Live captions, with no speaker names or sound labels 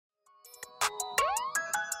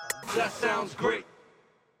That sounds great.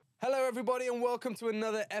 Hello, everybody, and welcome to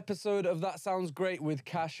another episode of That Sounds Great with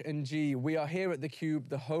Khash and G. We are here at the Cube,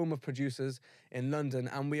 the home of producers in London,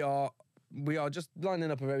 and we are just lining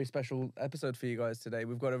up a very special episode for you guys today.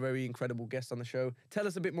 We've got a very incredible guest on the show. Tell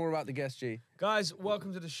us a bit more about the guest, G. Guys,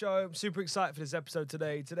 welcome to the show. I'm super excited for this episode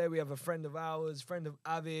today. Today we have a friend of ours, friend of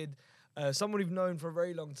Avid, someone we've known for a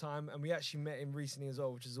very long time, and we actually met him recently as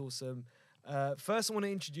well, which is awesome. First, I want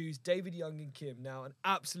to introduce David Yungin Kim. Now, an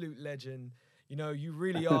absolute legend. You know, you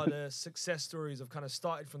really are the success stories of kind of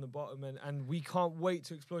started from the bottom, and we can't wait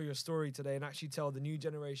to explore your story today and actually tell the new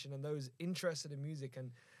generation and those interested in music and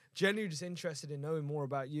genuinely just interested in knowing more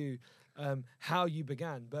about you, how you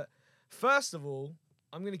began. But first of all,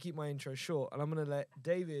 I'm going to keep my intro short, and I'm going to let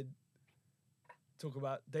David talk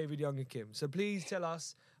about David Yungin Kim. So please tell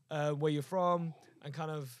us where you're from and kind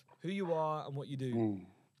of who you are and what you do.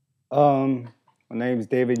 My name is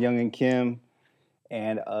David Yungin Kim,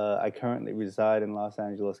 and I currently reside in Los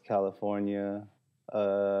Angeles, California.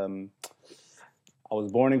 I was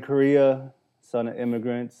born in Korea, son of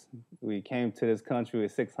immigrants. We came to this country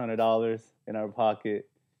with $600 in our pocket,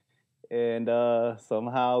 and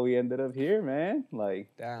somehow we ended up here, man. Like,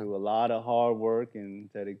 through a lot of hard work and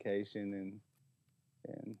dedication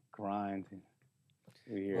and grind.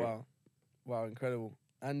 We're here. Wow, incredible.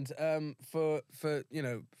 And for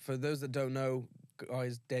those that don't know,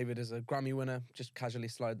 guys, David is a Grammy winner. Just casually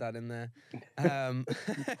slide that in there.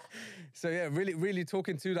 So yeah, really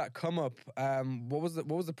talking to that come up. What was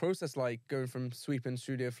the process like going from sweeping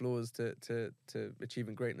studio floors to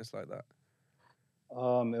achieving greatness like that?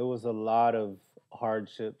 It was a lot of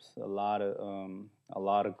hardships, a lot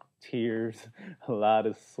of tears, a lot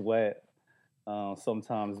of sweat.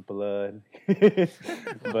 Sometimes blood,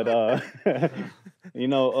 but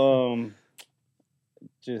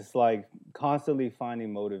just like constantly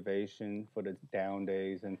finding motivation for the down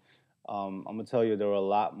days. And I'm gonna tell you, there were a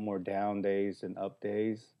lot more down days than up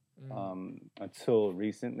days until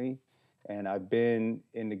recently. And I've been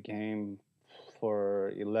in the game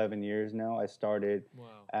for 11 years now. I started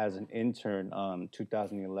as an intern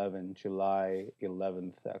 2011, July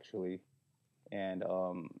 11th actually, and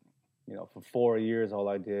for 4 years, all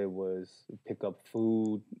I did was pick up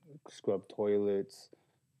food, scrub toilets,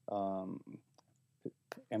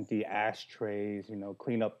 empty ashtrays,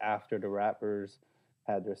 clean up after the rappers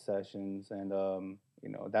had their sessions. And,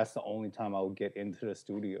 that's the only time I would get into the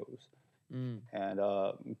studios. And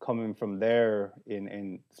coming from there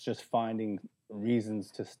and just finding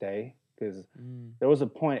reasons to stay. Because there was a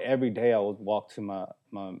point every day I would walk to my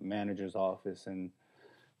manager's office and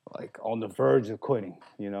like on the verge of quitting,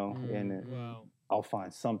 and I'll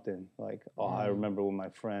find something. Like, I remember when my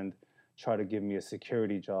friend tried to give me a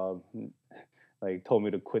security job, like told me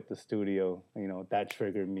to quit the studio, that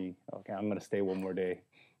triggered me. Okay, I'm gonna stay one more day.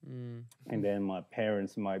 And then my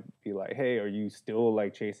parents might be like, hey, are you still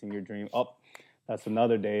like chasing your dream? That's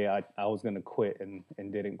another day I was gonna quit and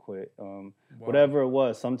didn't quit. Whatever it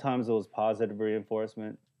was, sometimes it was positive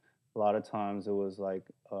reinforcement. A lot of times it was like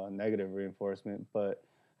negative reinforcement, but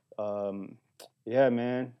yeah,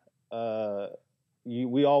 man.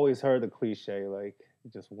 We always heard the cliche, like,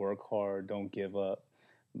 just work hard, don't give up.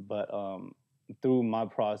 But through my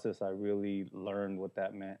process, I really learned what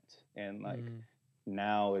that meant. And like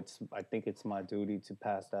now I think it's my duty to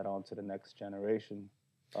pass that on to the next generation.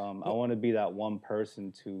 I want to be that one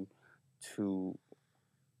person to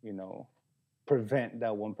prevent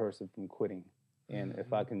that one person from quitting. And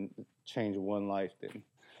if I can change one life, then,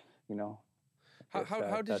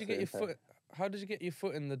 How did you get your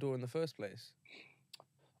foot in the door in the first place?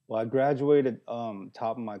 Well, I graduated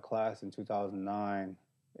top of my class in 2009,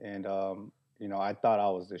 and I thought I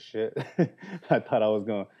was the shit. I thought I was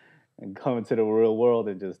going to come into the real world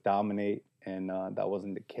and just dominate, and that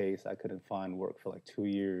wasn't the case. I couldn't find work for like 2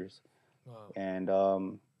 years. Wow. And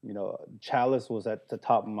Chalice was at the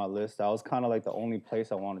top of my list. That was kind of like the only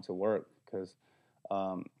place I wanted to work, because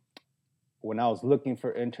when I was looking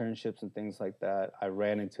for internships and things like that, I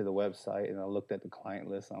ran into the website and I looked at the client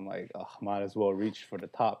list. I'm like, might as well reach for the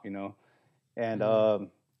top, And I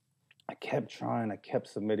kept trying. I kept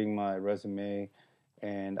submitting my resume,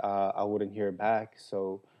 and I wouldn't hear back.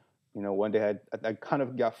 So, one day I kind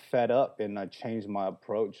of got fed up, and I changed my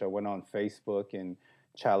approach. I went on Facebook, and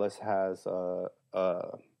Chalice has a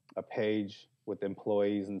page with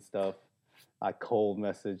employees and stuff. I cold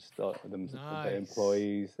messaged the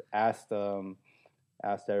employees, asked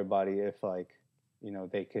everybody if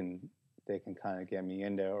they can kind of get me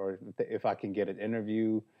in there, or if I can get an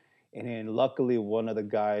interview. And then luckily one of the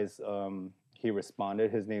guys, he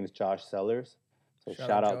responded. His name is Josh Sellers. So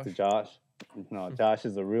shout out to Josh. No, Josh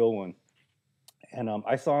is a real one. And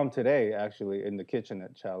I saw him today actually in the kitchen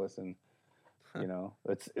at Chalice, and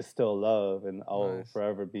it's still love, and I'll Nice.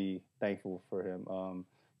 forever be thankful for him.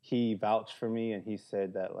 He vouched for me, and he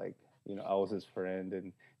said that like I was his friend,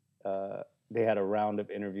 and they had a round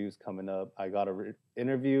of interviews coming up. I got a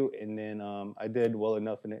interview, and then I did well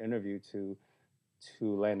enough in the interview to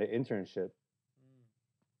land an internship.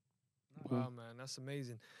 Wow, man, that's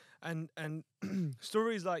amazing. And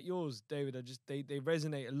stories like yours, David, are just they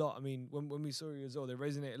resonate a lot. I mean, when we saw you as well, they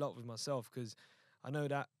resonate a lot with myself because I know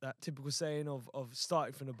that typical saying of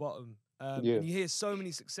starting from the bottom. Yeah, And you hear so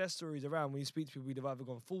many success stories around when you speak to people. They've either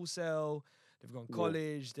gone full sale, they've gone yeah,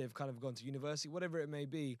 college, they've kind of gone to university, whatever it may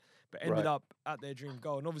be, but ended right. up at their dream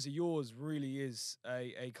goal. And obviously, yours really is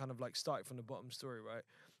a kind of like starting from the bottom story, right?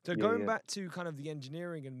 So Yeah, going yeah. back to kind of the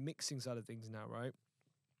engineering and mixing side of things now, right?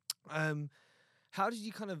 How did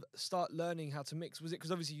you kind of start learning how to mix? Was it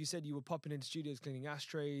because obviously you said you were popping into studios, cleaning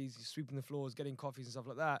ashtrays, sweeping the floors, getting coffees and stuff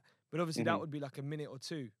like that? But obviously that hmm would be like a minute or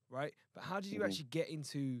two, right? But how did you hmm actually get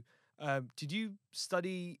into? Did you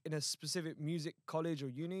study in a specific music college or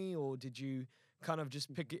uni, or did you kind of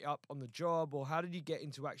just pick it up on the job, or how did you get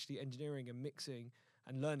into actually engineering and mixing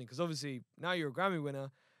and learning? Because obviously now you're a Grammy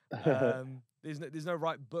winner. There's no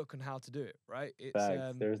right book on how to do it, right? It's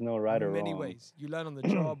Facts. There's no right or many wrong. ways. You learn on the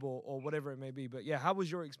job or whatever it may be. But yeah, how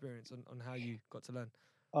was your experience on how you got to learn?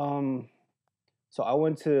 um, so I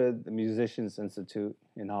went to the Musicians Institute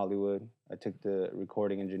in Hollywood. I took the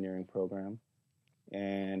recording engineering program,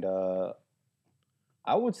 and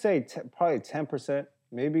I would say probably 10%,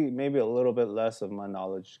 maybe a little bit less of my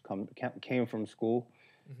knowledge came from school,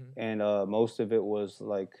 Mm-hmm. and most of it was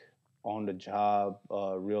like on the job,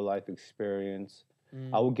 real life experience.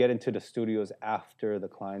 I Mm. would get into the studios after the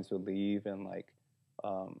clients would leave, and like,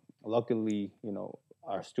 luckily,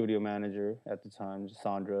 our studio manager at the time,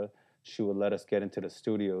 Sandra, she would let us get into the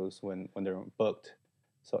studios when they weren't booked.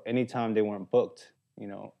 So anytime they weren't booked,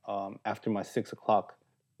 after my 6 o'clock,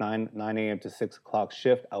 9 a.m. to 6 o'clock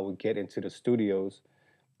shift, I would get into the studios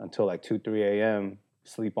until like 2 3 a.m.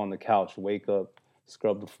 Sleep on the couch, wake up,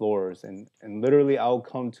 scrub the floors, and literally I'll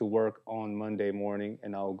come to work on Monday morning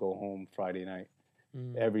and I'll go home Friday night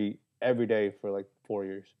Mm. every day for like 4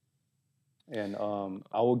 years. And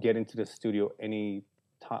I will get into the studio any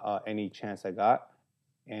chance I got,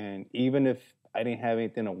 and even if I didn't have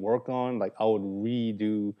anything to work on, like I would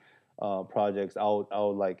redo projects. I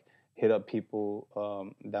would like hit up people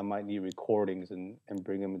that might need recordings and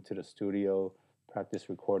bring them into the studio, practice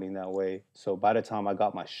recording that way. So by the time I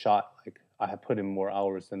got my shot, like I had put in more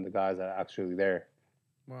hours than the guys that are actually there.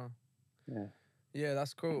 Wow. Yeah. Yeah,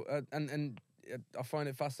 that's cool. And I find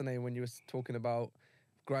it fascinating when you were talking about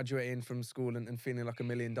graduating from school and feeling like $1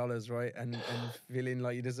 million, right? And feeling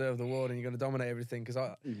like you deserve the world and you're going to dominate everything. Because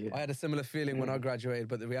Yeah. I had a similar feeling when I graduated,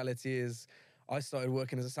 but the reality is I started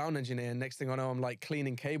working as a sound engineer, and next thing I know, I'm like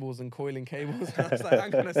cleaning cables and coiling cables. And I was like,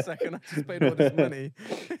 hang on a second, I just paid all this money.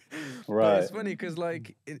 But Right. it's funny because,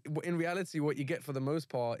 like, in reality, what you get for the most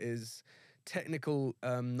part is technical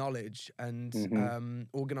knowledge and hmm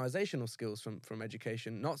organizational skills from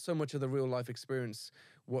education, not so much of the real life experience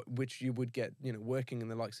which you would get working in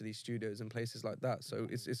the likes of these studios and places like that. So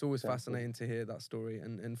it's always Exactly. fascinating to hear that story,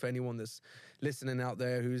 and for anyone that's listening out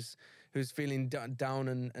there who's feeling down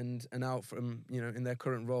and out from in their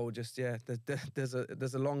current role, just there's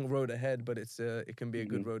a long road ahead, but it can be a hmm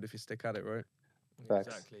good road if you stick at it, right? Facts.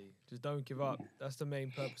 Exactly. Just don't give up. That's the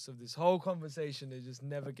main purpose of this whole conversation. Is just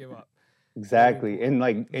never give up. Very Exactly.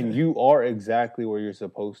 important. And you are exactly where you're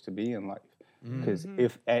supposed to be in life. Mm. Because Mm-hmm.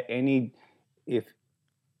 if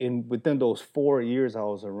in within those 4 years I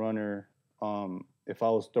was a runner, if I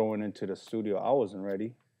was thrown into the studio, I wasn't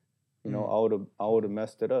ready. Mm. I would have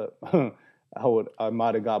messed it up. I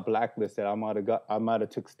might have got blacklisted. I might have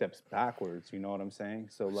took steps backwards. You know what I'm saying?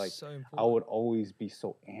 So like So I important. would always be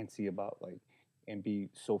so antsy about like and be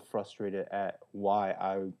so frustrated at why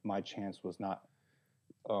my chance was not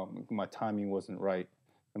my timing wasn't right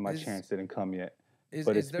and my Is chance didn't come yet. is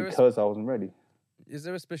But is it's there a because I wasn't ready.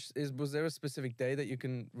 was there a specific day that you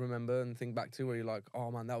can remember and think back to where you're like,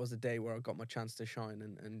 oh man, that was the day where I got my chance to shine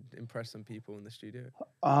and impress some people in the studio?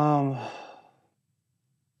 Um,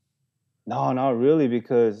 no, not really,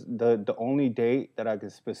 because the only date that I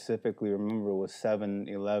could specifically remember was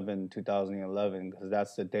 7/11/2011, because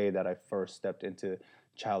that's the day that I first stepped into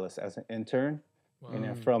Chalice as an intern. And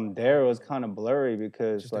then Wow. Mm. from there it was kind of blurry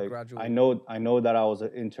because Just a like I gradual. know I know that I was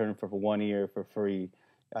an intern for 1 year for free.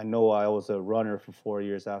 I know I was a runner for 4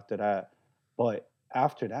 years after that. But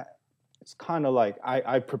after that, it's kind of like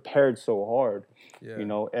I prepared so hard.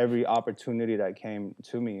 Yeah. Every opportunity that came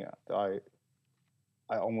to me,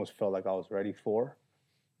 I almost felt like I was ready for.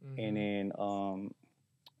 And then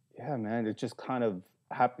yeah, man, it just kind of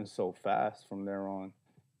happened so fast from there on.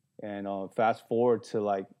 And fast forward to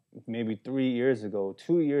like maybe 3 years ago,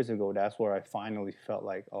 2 years ago, that's where I finally felt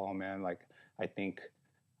like, oh man, like I think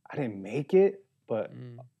I didn't make it, but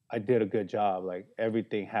I did a good job. Like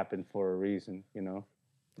everything happened for a reason, you know?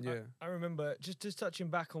 Yeah. I remember just touching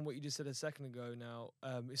back on what you just said a second ago. Now,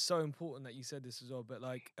 it's so important that you said this as well. But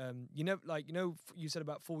you said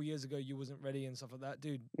about 4 years ago you wasn't ready and stuff like that,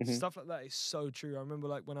 dude. Stuff like that is so true. I remember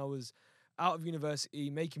like when I was out of university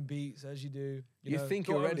making beats, as you do. You know, think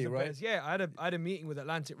thought you're I was ready, the right? best. Yeah, I had a meeting with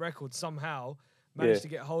Atlantic Records somehow. Managed to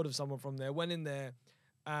get hold of someone from there. Went in there,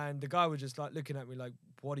 and the guy was just like looking at me like,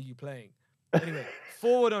 "What are you playing?" Anyway,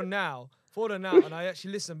 forward on now, and I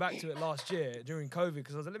actually listened back to it last year during COVID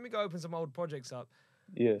because I was like, let me go open some old projects up.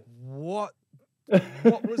 Yeah. What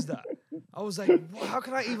was that? I was like, how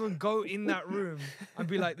can I even go in that room and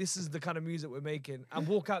be like, this is the kind of music we're making, and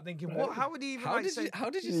walk out thinking, what? How would he even say? How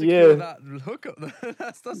did you secure that hookup?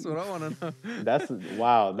 That's what I want to know. That's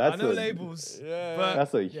wow. That's I know labels. Yeah, but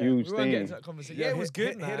that's a huge we won't get thing. into that conversation. Yeah, it was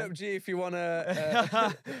good, man. Hit up G if you want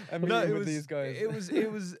a meeting with these guys.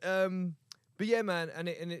 It was. But yeah, man, and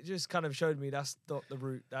it just kind of showed me that's not the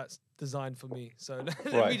route that's designed for me. So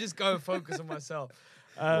let me just go and focus on myself.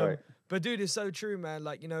 Right. But dude, it's so true, man.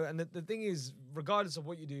 Like, you know, and the thing is, regardless of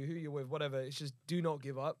what you do, who you're with, whatever, it's just do not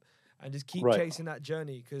give up and just keep chasing that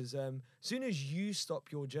journey. Because soon as you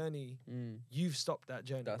stop your journey, you've stopped that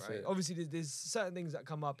journey. That's right? it. Obviously, there's certain things that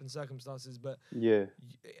come up and circumstances, but Yeah.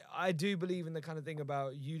 I do believe in the kind of thing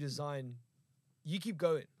about you design. You keep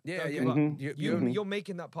going. Yeah, Don't yeah. give up. You're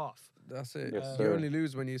making that path. That's it. Yes, you sir. only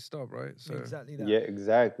lose when you stop, right? So Exactly that. Yeah,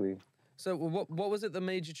 exactly. So what was it that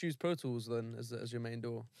made you choose Pro Tools then as your main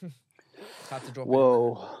door? Had to drop it in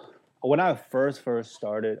Well, when I first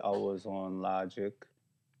started, I was on Logic,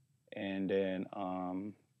 and then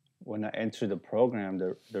when I entered the program,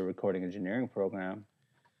 the recording engineering program,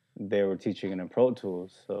 they were teaching it in Pro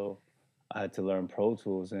Tools, so I had to learn Pro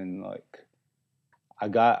Tools, and like I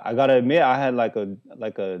gotta admit, I had like a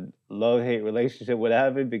love-hate relationship with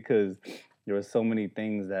Avid because there were so many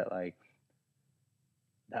things that like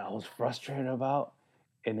that I was frustrated about.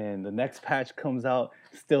 And then the next patch comes out,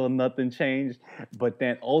 still nothing changed. But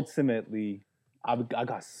then ultimately, I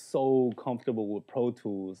got so comfortable with Pro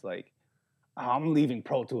Tools. Like, I'm leaving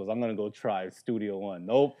Pro Tools. I'm gonna go try Studio One.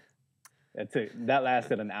 Nope. That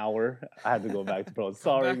lasted an hour. I had to go back to Pro.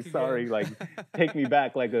 Sorry. Like, take me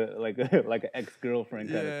back like an ex-girlfriend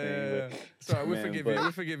kind of thing. Yeah. But, Sorry, we forgive you.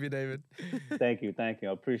 We forgive you, David. Thank you. I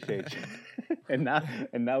appreciate you. and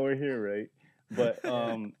now we're here, right? But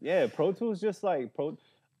yeah, Pro Tools just like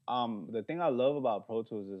the thing I love about Pro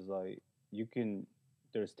Tools is like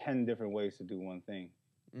there's 10 different ways to do one thing.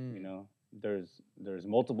 You know, there's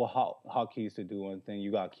multiple hotkeys to do one thing.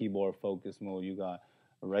 You got keyboard focus mode, you got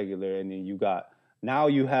regular, and then now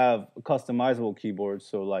you have customizable keyboards,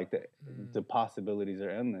 so like the possibilities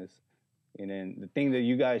are endless. And then the thing that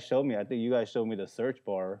you guys showed me, I think you guys showed me the search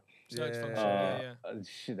bar. Search function,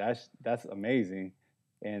 Shit, that's amazing.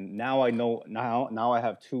 And now I know now I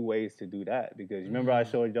have two ways to do that, because remember I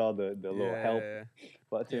showed y'all the little help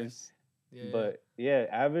button. Yes. Yeah, but yeah,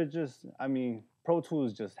 Avid Pro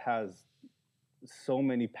Tools just has so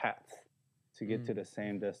many paths to get to the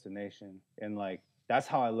same destination, and like that's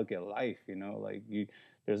how I look at life. You know, like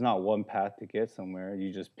there's not one path to get somewhere.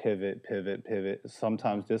 You just pivot.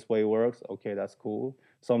 Sometimes this way works. Okay, that's cool.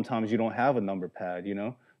 Sometimes you don't have a number pad. You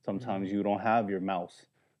know, sometimes you don't have your mouse.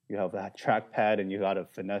 You have that trackpad, and you got to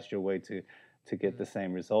finesse your way to get the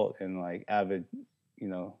same result. And like Avid, you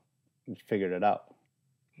know, figured it out.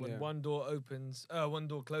 When one door opens, one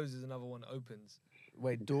door closes, another one opens.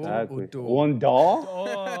 Wait, door Exactly. or door? One door?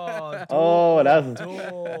 Oh,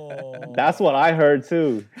 That's what I heard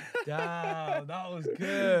too. Damn, that was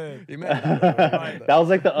good. You meant that, right? That was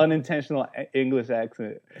like the unintentional English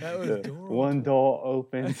accent. That was one door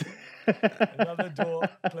opens. Another door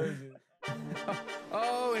closes.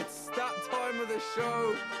 Oh, it's that time of the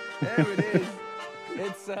show. There it is.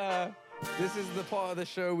 It's this is the part of the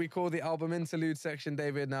show we call the album interlude section,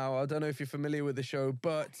 David. Now, I don't know if you're familiar with the show,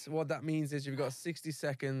 but what that means is you've got 60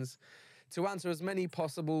 seconds to answer as many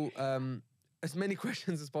questions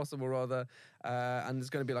as possible, rather. And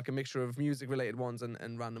there's going to be like a mixture of music-related ones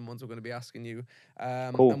and random ones we're going to be asking you.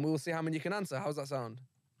 Cool. And we'll see how many you can answer. How's that sound?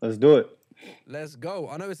 Let's do it. Let's go.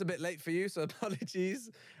 I know it's a bit late for you, so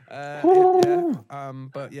apologies.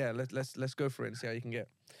 But yeah, let's go for it and see how you can get.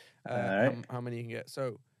 All right. How many you can get.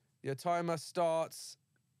 So your timer starts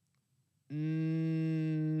now.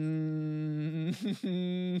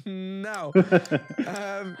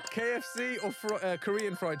 KFC or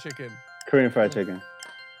Korean fried chicken? Korean fried chicken.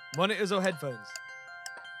 Monitors or headphones?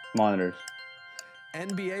 Monitors.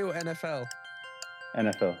 NBA or NFL?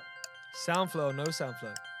 NFL. Soundflow or no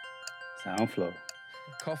soundflow? Soundflow.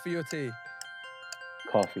 Coffee or tea?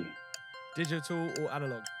 Coffee. Digital or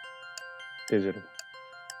analog? Digital.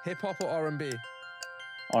 Hip hop or R&B?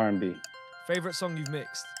 R&B. Favorite song you've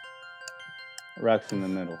mixed? Racks in the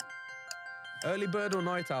middle. Early bird or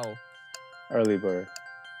night owl? Early bird.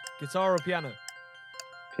 Guitar or piano?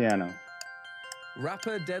 Piano.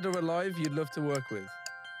 Rapper, dead or alive, you'd love to work with?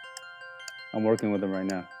 I'm working with them right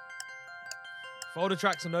now. Folder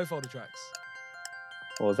tracks or no folder tracks?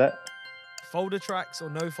 What was that? Folder tracks or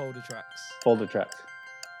no folder tracks? Folder tracks.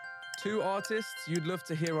 2 artists you'd love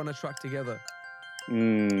to hear on a track together?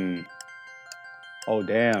 Oh,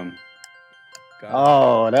 damn.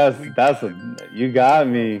 Got it. You got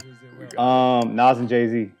me. Nas and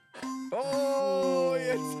Jay-Z. Oh,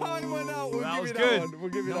 your time went out. We'll That give was you good. that one. We'll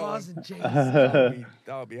give you Nas that and one. Jay-Z.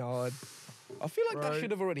 That would be hard. I feel like that Bro.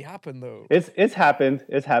 should have already happened though. It's happened.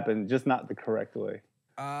 It's happened, just not the correct way.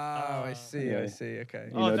 Ah, I see. yeah. I see. Okay.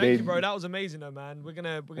 You Oh, know, thank they- you, bro. That was amazing, though, man. We're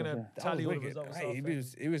gonna That tally was all the wicked. results. Hey,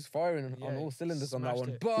 up, he was firing on Yeah, all cylinders on that smashed one.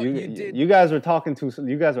 it. But You, you did. you guys were talking too.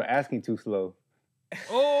 You guys were asking too slow.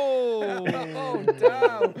 Oh, Oh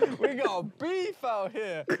damn! We got beef out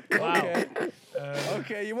here. Wow. Okay.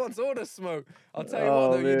 Okay, you want all the smoke? I'll tell you what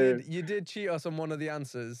Oh, though, man. you did cheat us on one of the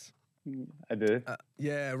answers. I did.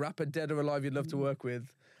 Yeah, rapper dead or alive you'd love to work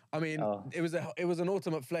with. I mean, Oh. it was an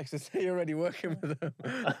ultimate flex to say you're already working with them.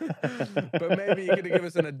 But maybe you could have given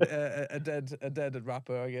us a dead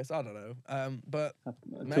rapper, I guess. I don't know. But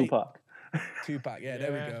mate, Tupac. Tupac, yeah,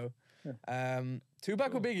 there we go.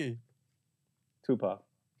 Tupac or Biggie? Tupac.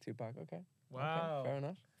 Tupac, okay. wow.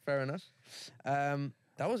 Okay, fair enough.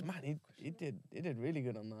 That was man. He did really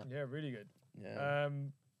good on that. Yeah, really good. Yeah.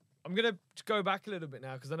 I'm gonna go back a little bit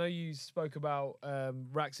now because I know you spoke about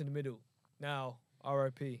Racks in the Middle. Now,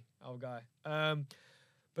 R.I.P. our guy.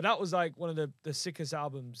 But that was like one of the sickest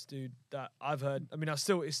albums, dude, that I've heard. I mean, it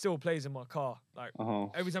still plays in my car. Like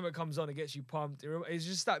every time it comes on, it gets you pumped. It's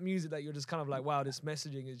just that music that you're just kind of like, wow, this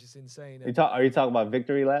messaging is just insane. And, Are you talking about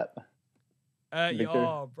Victory Lap? yeah, Victor?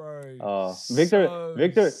 oh, bro.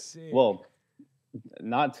 Victor. Sick. Well,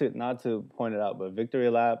 not to point it out, but Victory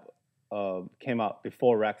Lap came out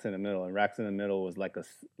before Racks in the Middle, and Racks in the Middle was like a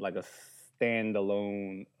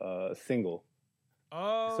standalone single.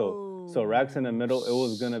 Oh. So Racks in the Middle, it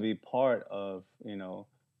was gonna be part of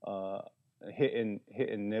Hit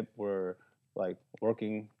and Nip were like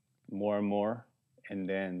working more and more, and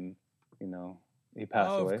then he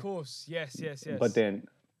passed away. Of course, yes.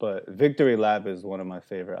 But Victory Lap is one of my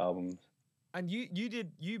favorite albums. And you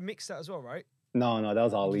mixed that as well, right? No, that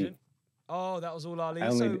was You Ali. didn't? Oh, that was all Ali.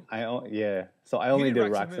 So I only did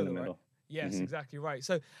Racks in the Middle. Right? Yes, exactly right.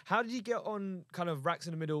 So how did you get on kind of Racks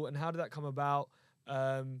in the Middle, and how did that come about?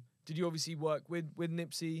 Did you obviously work with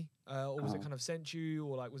Nipsey, or was it kind of sent you,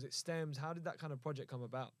 or like was it stems? How did that kind of project come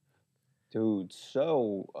about? Dude,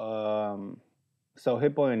 so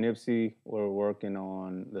Hit Boy and Nipsey were working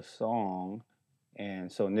on the song, and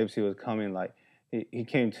so Nipsey was coming like he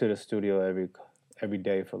came to the studio every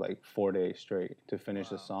day for like 4 days straight to finish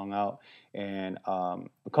the song out. And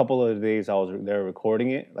a couple of days I was there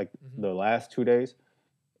recording it, like the last 2 days.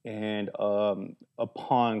 And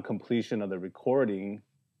upon completion of the recording,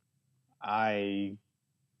 I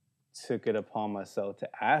took it upon myself to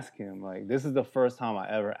ask him, like, this is the first time I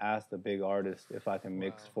ever asked a big artist if I can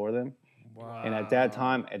mix for them. Wow. And at that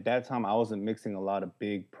time, I wasn't mixing a lot of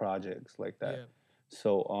big projects like that. Yeah.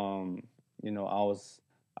 So,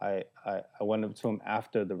 I went up to him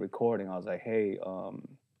after the recording. I was like, hey,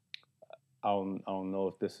 I don't know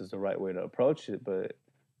if this is the right way to approach it, but,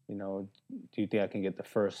 do you think I can get the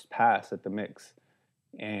first pass at the mix?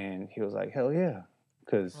 And he was like, hell yeah.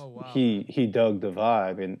 Because he dug the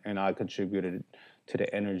vibe, and I contributed to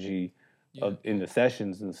the energy in the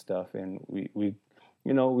sessions and stuff. And we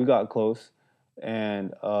got close.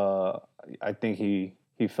 And I think he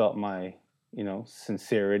felt my,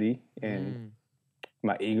 sincerity and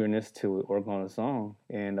my eagerness to work on a song.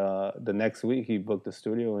 And the next week he booked the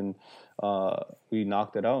studio, and we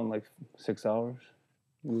knocked it out in like 6 hours.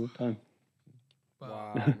 We were done.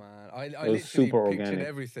 Wow, man. I literally super pictured organic.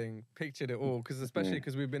 everything, pictured it all, especially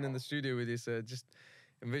because we've been in the studio with you, so just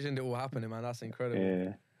envisioned it all happening, man. That's incredible.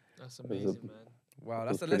 Yeah. That's amazing, man. Wow,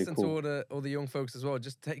 that's a pretty lesson cool. to all the young folks as well.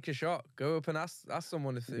 Just take a shot. Go up and ask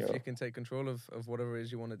someone if you can take control of whatever it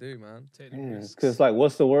is you want to do, man. Take the risks. Because like,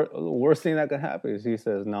 what's the worst thing that could happen? Is he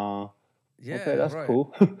says, nah. Yeah, Okay, that's right.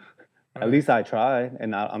 cool. Right. At least I tried,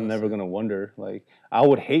 and I'm never gonna wonder. Like, I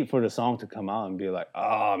would hate for the song to come out and be like,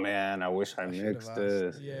 "Oh man, I wish I should've mixed asked."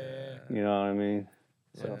 this." Yeah. You know what I mean?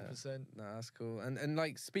 So 100%. Nah, that's cool. And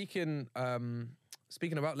like speaking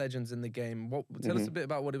about legends in the game, tell us a bit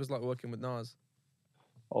about what it was like working with Nas.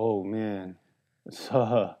 oh man,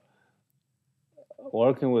 so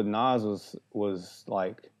working with Nas was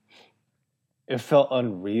like, it felt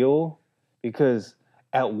unreal because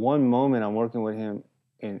at one moment I'm working with him,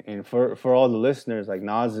 and for all the listeners, like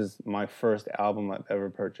Nas is my first album I've ever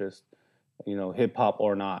purchased, hip hop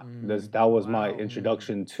or not. That was my Wow.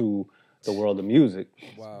 introduction to the world of music.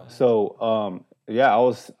 Wow. So yeah, I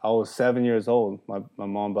was 7 years old. My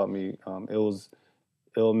mom bought me. It was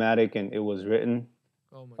Illmatic, and it was written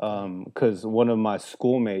Oh my God. because one of my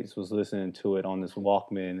schoolmates was listening to it on this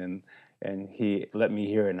Walkman, and he let me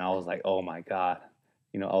hear it, and I was like, oh my God,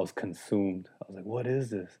 I was consumed. I was like, what is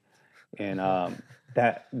this? And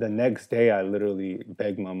that the next day, I literally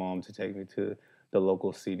begged my mom to take me to the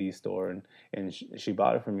local CD store, and she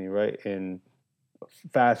bought it for me, right? And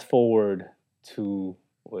fast forward to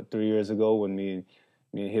 3 years ago when me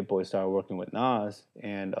and Hit Boy started working with Nas,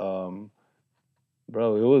 and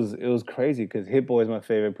bro, it was crazy because Hit Boy is my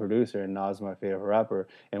favorite producer and Nas is my favorite rapper.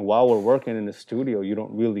 And while we're working in the studio, you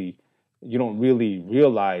don't really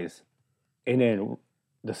realize. And then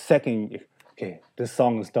the second, okay, this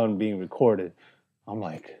song is done being recorded, I'm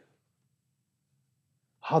like,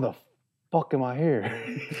 how the fuck am I here?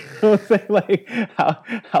 You know what I'm saying? Like,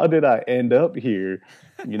 how did I end up here?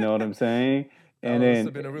 You know what I'm saying? That And must then,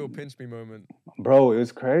 have been a real pinch me moment. bro, it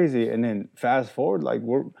was crazy. And then fast forward, like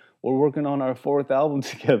we're working on our fourth album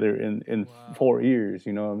together in Wow. 4 years.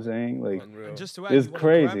 You know what I'm saying? Like, Unreal. And just to add, It's you won a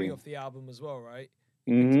crazy. Grammy off the album as well, right?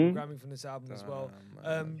 You picked up Mhm. a Grammy from this album as well.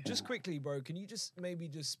 Man. Just quickly, bro, can you just maybe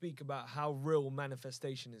just speak about how real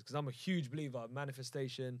manifestation is? Because I'm a huge believer of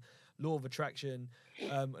manifestation, law of attraction,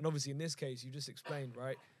 and obviously in this case, you just explained,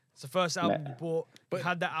 right? It's the first album you bought. You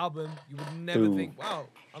had that album, you would never Dude. think, wow,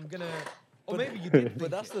 I'm gonna. Or maybe you did. But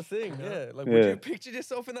think that's it, the thing, you know? yeah. Like, Yeah. would you have pictured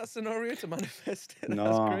yourself in that scenario to manifest it? That's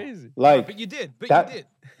Nah. crazy. Like, But you did. But that- you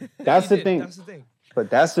did. that's You the did. thing. That's the thing. But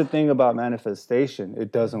that's the thing about manifestation.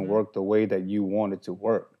 It doesn't work the way that you want it to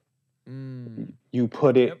work. You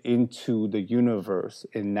put it into the universe,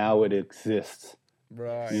 and now it exists.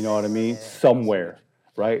 Right. You know what I mean? Right. Somewhere,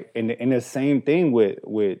 right? And the same thing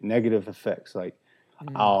with negative effects. Like,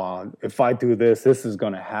 if I do this, this is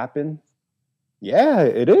gonna happen. Yeah,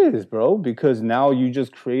 it is, bro. Because now you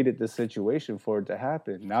just created the situation for it to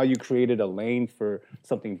happen. Now you created a lane for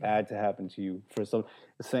something bad to happen to you. For some,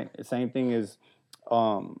 the same thing is,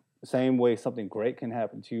 same way something great can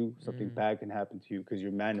happen to you, something bad can happen to you because you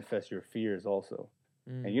manifest your fears also.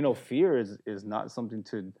 And fear is not something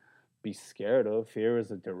to be scared of. Fear is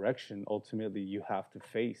a direction ultimately you have to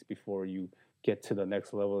face before you get to the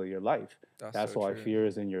next level of your life. That's so why true. fear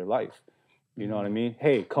is in your life. You know what I mean?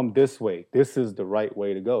 Hey, come this way. This is the right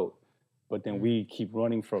way to go. But then we keep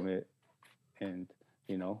running from it and,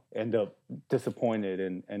 end up disappointed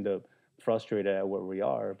and end up frustrated at where we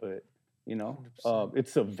are. But,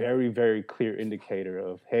 it's a very, very clear indicator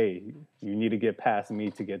of, hey, you need to get past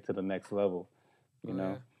me to get to the next level, you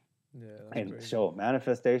know? Yeah, that's And crazy.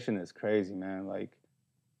 manifestation is crazy, man. Like,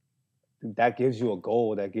 that gives you a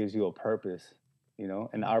goal, that gives you a purpose,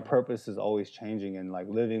 and our purpose is always changing. And like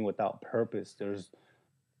living without purpose,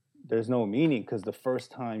 there's no meaning, because the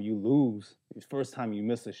first time you lose, the first time you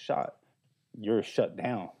miss a shot, you're shut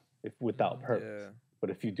down without purpose. Yeah.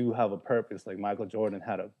 But if you do have a purpose, like Michael Jordan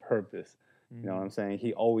had a purpose, you know what I'm saying?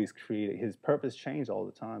 He always created, his purpose changed all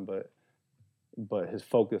the time, but his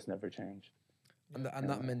focus never changed. And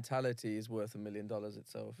that mentality is worth $1 million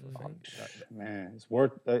itself, I think. Man, it's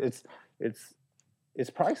worth it's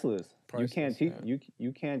priceless. You can't teach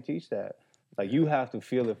you can't teach that. Like, you have to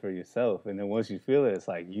feel it for yourself, and then once you feel it, it's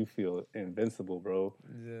like you feel invincible, bro.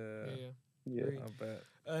 Yeah. Agreed. I bet.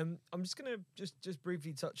 I'm just gonna just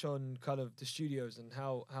briefly touch on kind of the studios and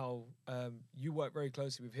how you work very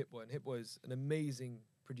closely with Hit Boy, and Hit Boy is an amazing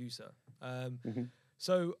producer.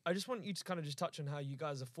 So I just want you to kind of just touch on how you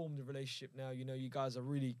guys have formed a relationship now. You guys are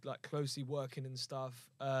really like closely working and stuff.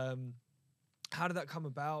 How did that come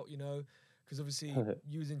about? Because obviously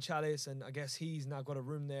you was in Chalice, and I guess he's now got a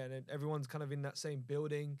room there, and everyone's kind of in that same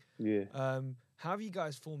building. Yeah. How have you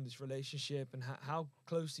guys formed this relationship, and how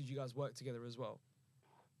close did you guys work together as well?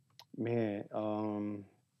 Man,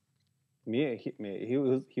 he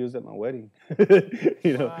was at my wedding.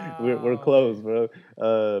 We're close, bro.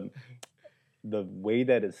 The way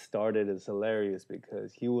that it started is hilarious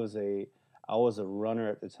because I was a runner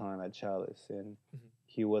at the time at Chalice, and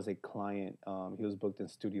he was a client. He was booked in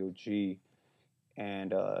Studio G,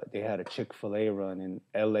 and they had a Chick-fil-A run in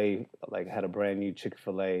LA. Like, had a brand new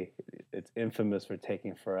Chick-fil-A. It's infamous for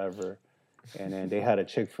taking forever, and then they had a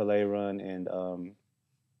Chick-fil-A run, and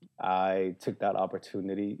I took that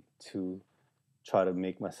opportunity to try to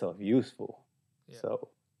make myself useful. Yeah. So,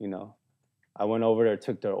 you know, I went over there,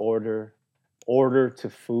 took their order to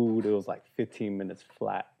food. It was like 15 minutes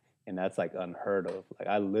flat. And that's like unheard of. Like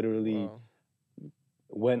I literally Wow.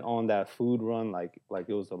 went on that food run like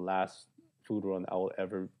it was the last food run I will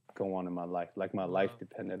ever go on in my life. Like my life Wow.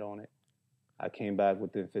 depended on it. I came back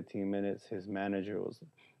within 15 minutes. His manager was,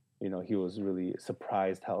 he was really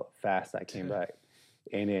surprised how fast I came back.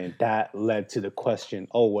 And then that led to the question,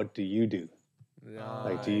 oh, what do you do?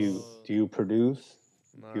 Like, do Nice. you produce?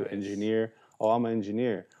 Do you Nice. engineer? Oh, I'm an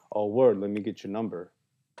engineer. Oh, word, let me get your number.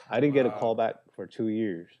 I didn't get a call back for 2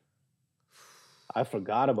 years. I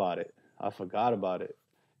forgot about it.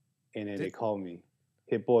 And then they called me.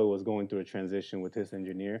 Hit Boy was going through a transition with his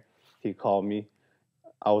engineer. He called me.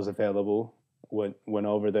 I was available. Went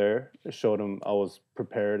over there, showed him I was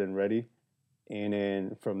prepared and ready. And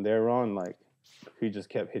then from there on, like, he just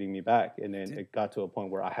kept hitting me back. And then it got to a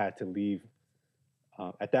point where I had to leave.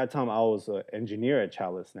 At that time, I was an engineer at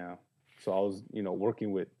Chalice now. So I was,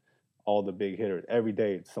 working with all the big hitters. Every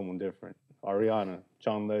day, it's someone different. Ariana,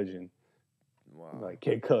 John Legend, like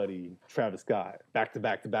Kid Cudi, Travis Scott, back to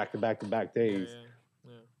back days.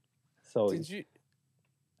 Yeah. So Did you?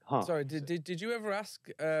 Sorry. Did you ever ask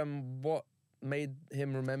what made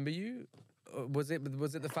him remember you? Was it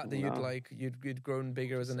the fact that you'd grown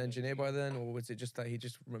bigger as an engineer by then, or was it just that he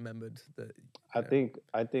just remembered that? I think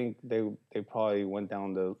they probably went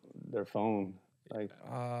down their phone. Like,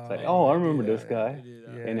 it's like, oh, I remember this guy.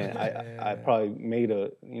 And then I probably made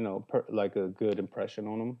a a good impression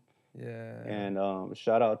on him. Yeah. And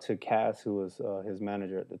shout out to Khash, who was his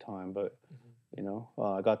manager at the time. But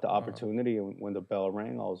I got the opportunity, and when the bell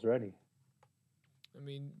rang, I was ready. I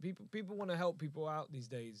mean, people want to help people out these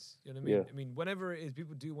days. You know what I mean? Yeah. I mean, whenever it is,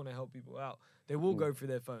 people do want to help people out. They will go through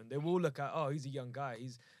their phone. They will look at, oh, he's a young guy.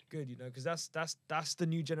 He's good, because that's the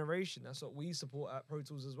new generation. That's what we support at Pro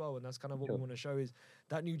Tools as well, and that's kind of what we want to show is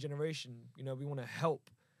that new generation. We want to help,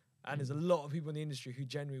 and there's a lot of people in the industry who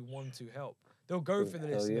genuinely want to help. They'll go for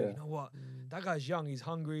this. And go, you know what? That guy's young. He's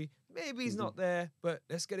hungry. Maybe he's not there, but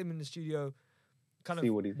let's get him in the studio. Kind See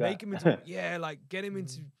of what he's make got. him into like get him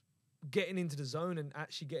into getting into the zone and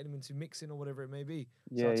actually getting him into mixing or whatever it may be.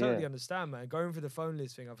 So I totally understand, man. Going for the phone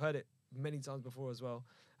list thing, I've heard it many times before as well,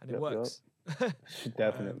 and it works.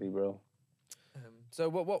 Definitely, bro. So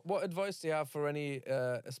what advice do you have for any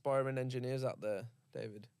aspiring engineers out there,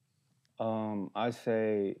 David? I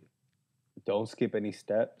say don't skip any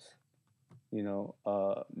steps.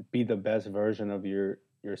 Be the best version of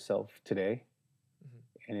yourself today,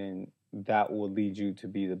 and that will lead you to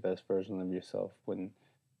be the best version of yourself when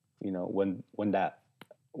that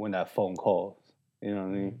phone calls. You know what I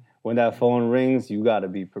mean? When that phone rings, you gotta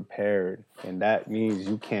be prepared, and that means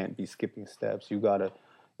you can't be skipping steps. You gotta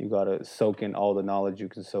soak in all the knowledge you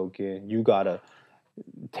can soak in. You gotta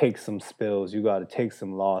take some spills. You gotta take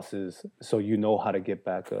some losses so you know how to get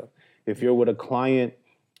back up. If you're with a client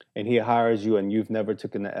and he hires you and you've never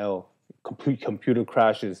taken the L, computer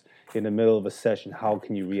crashes in the middle of a session, how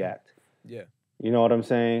can you react? Yeah. You know what I'm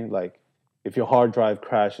saying? Like, if your hard drive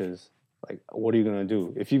crashes, like, what are you gonna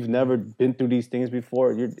do? If you've never been through these things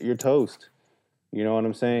before, you're toast. You know what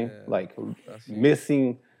I'm saying? Yeah, like,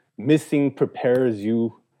 missing prepares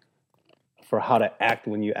you for how to act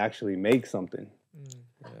when you actually make something.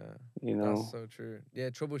 That's so true. Yeah,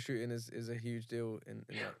 troubleshooting is a huge deal in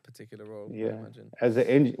that particular role. Yeah, I imagine. as an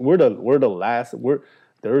engineer, we're the last.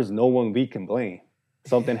 There is no one we can blame.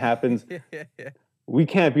 Something happens. We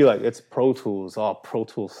can't be like, it's Pro Tools. Oh, Pro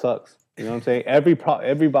Tools sucks. You know what I'm saying?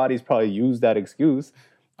 Everybody's probably used that excuse.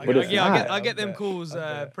 But it's not. I get them calls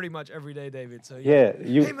pretty much every day, David. So hey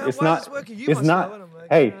man, it's why is this working? You must know. And I'm like,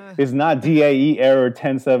 it's not DAE error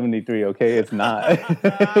 1073. Okay, it's not.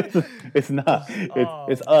 It's not.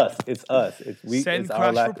 It's us. It's us. Send it's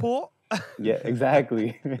crash report. Yeah,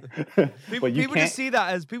 exactly. People just see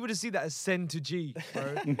that as send to G,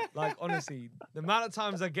 bro. Like, honestly, the amount of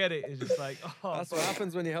times I get it is just like, that's what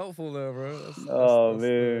happens when you're helpful, though, bro.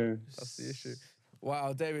 Man, that's the issue.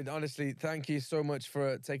 Wow, David, honestly, thank you so much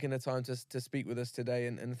for taking the time to speak with us today,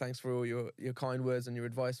 and thanks for all your kind words and your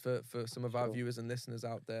advice for some of our viewers and listeners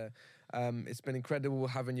out there. It's been incredible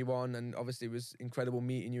having you on, and obviously it was incredible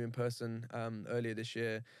meeting you in person earlier this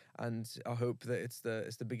year, and I hope that it's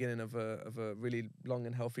the beginning of a really long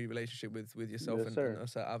and healthy relationship with yourself and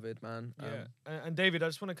us at Avid, man. And David, I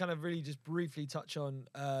just want to kind of really just briefly touch on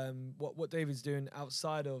what David's doing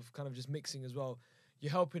outside of kind of just mixing as well.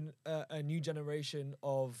 You're helping a new generation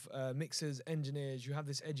of mixers, engineers. You have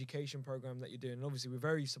this education program that you're doing, and obviously we're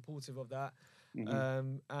very supportive of that.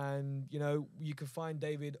 And you can find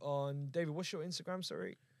David on David. What's your Instagram?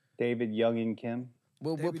 Sorry, David Yungin Kim.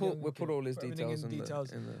 We'll David put Young we'll put Kim. all his Put everything details in in details.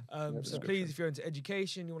 the So description. please, if you're into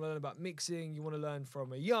education, you want to learn about mixing, you want to learn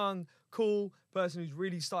from a young, cool person who's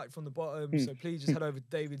really started from the bottom. So please just head over to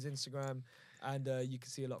David's Instagram, and you can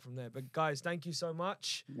see a lot from there. But guys, thank you so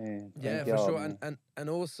much. Man, Yeah, thank for y'all, sure. man. And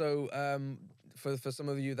also for some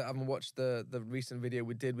of you that haven't watched the recent video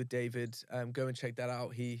we did with David, go and check that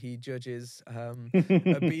out. He judges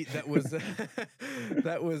a beat that was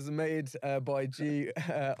that was made by G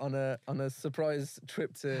on a surprise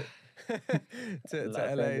trip to to Los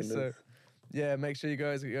LA. Angeles. So yeah, make sure you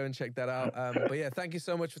guys go and check that out. But yeah, thank you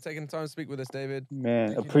so much for taking the time to speak with us, David. Man,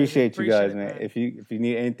 Thank you, appreciate you David. guys, Appreciate it, man. man. If you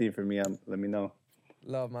need anything from me, let me know.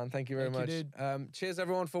 Love, man. Thank you very Thank you, much. Cheers,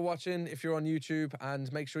 everyone, for watching. If you're on YouTube,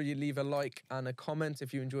 and make sure you leave a like and a comment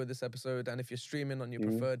if you enjoyed this episode. And if you're streaming on your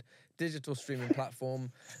preferred digital streaming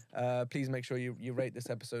platform, please make sure you rate this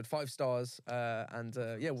episode 5 stars. And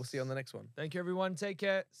yeah, we'll see you on the next one. Thank you, everyone. Take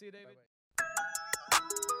care. See you, David.